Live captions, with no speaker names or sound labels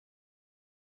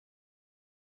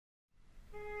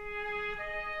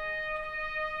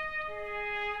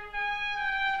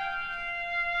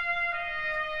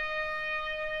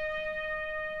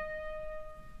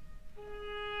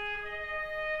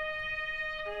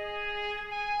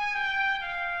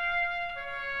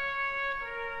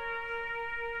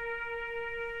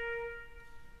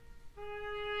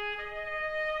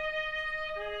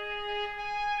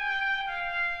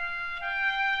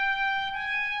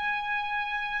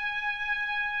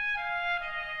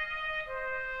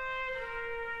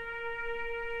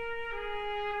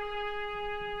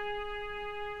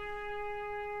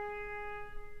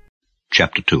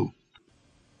chapter 2.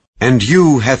 And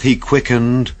you hath he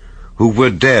quickened, who were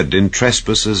dead in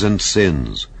trespasses and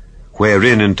sins,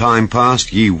 wherein in time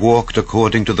past ye walked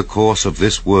according to the course of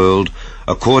this world,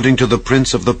 according to the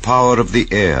prince of the power of the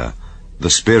air, the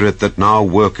spirit that now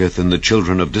worketh in the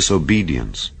children of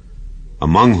disobedience,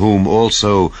 among whom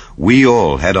also we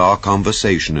all had our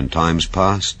conversation in times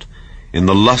past, in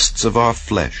the lusts of our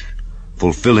flesh,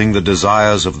 fulfilling the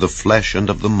desires of the flesh and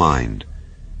of the mind,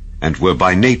 and were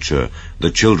by nature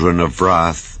the children of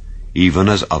wrath, even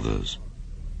as others.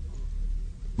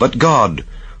 But God,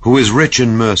 who is rich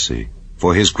in mercy,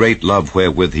 for his great love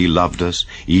wherewith he loved us,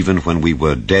 even when we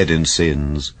were dead in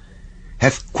sins,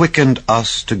 hath quickened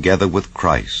us together with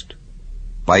Christ.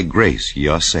 By grace ye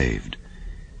are saved,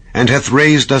 and hath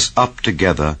raised us up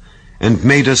together, and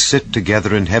made us sit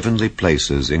together in heavenly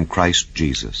places in Christ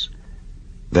Jesus,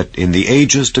 that in the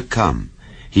ages to come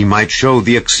he might show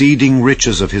the exceeding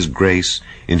riches of his grace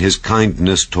in his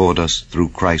kindness toward us through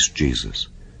Christ Jesus.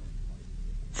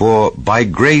 For by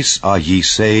grace are ye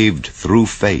saved through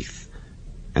faith,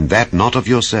 and that not of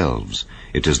yourselves,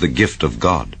 it is the gift of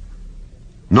God,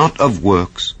 not of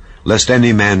works, lest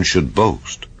any man should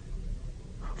boast.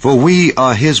 For we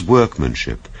are his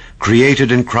workmanship, created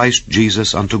in Christ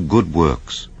Jesus unto good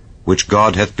works, which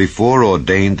God hath before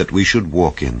ordained that we should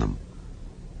walk in them.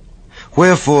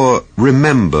 Wherefore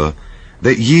remember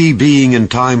that ye being in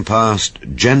time past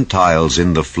Gentiles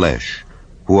in the flesh,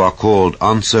 who are called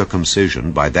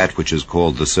uncircumcision by that which is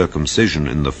called the circumcision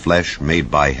in the flesh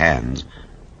made by hands,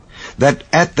 that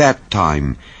at that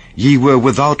time ye were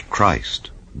without Christ,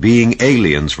 being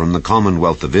aliens from the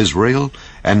commonwealth of Israel,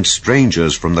 and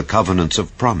strangers from the covenants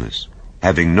of promise,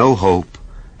 having no hope,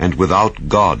 and without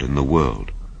God in the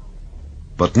world.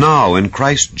 But now in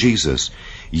Christ Jesus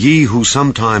ye who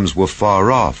sometimes were far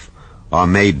off are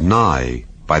made nigh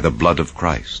by the blood of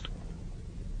Christ.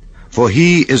 For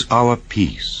he is our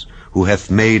peace, who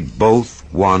hath made both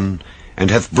one,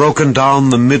 and hath broken down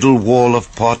the middle wall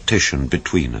of partition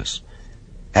between us,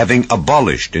 having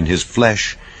abolished in his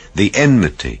flesh the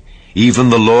enmity, even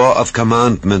the law of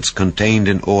commandments contained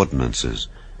in ordinances,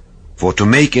 for to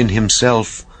make in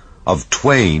himself of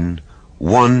twain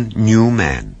one new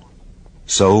man,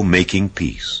 so making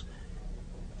peace,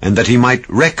 and that he might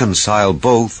reconcile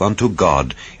both unto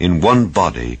God in one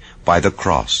body by the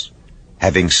cross,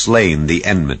 having slain the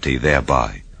enmity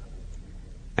thereby,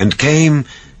 and came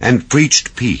and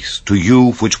preached peace to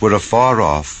you which were afar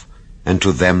off, and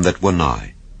to them that were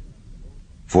nigh.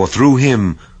 For through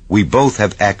him we both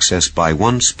have access by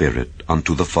one Spirit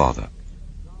unto the Father.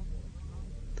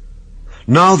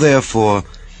 Now therefore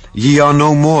ye are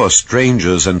no more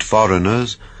strangers and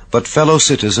foreigners, but fellow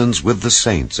citizens with the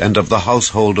saints and of the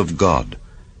household of God,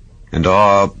 and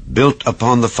are built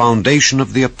upon the foundation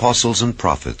of the apostles and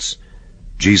prophets,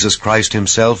 Jesus Christ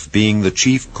himself being the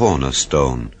chief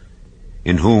cornerstone,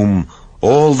 in whom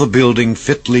all the building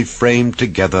fitly framed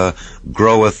together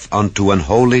groweth unto an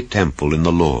holy temple in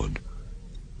the Lord,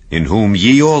 in whom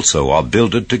ye also are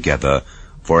builded together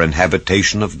for an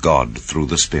habitation of God through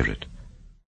the Spirit.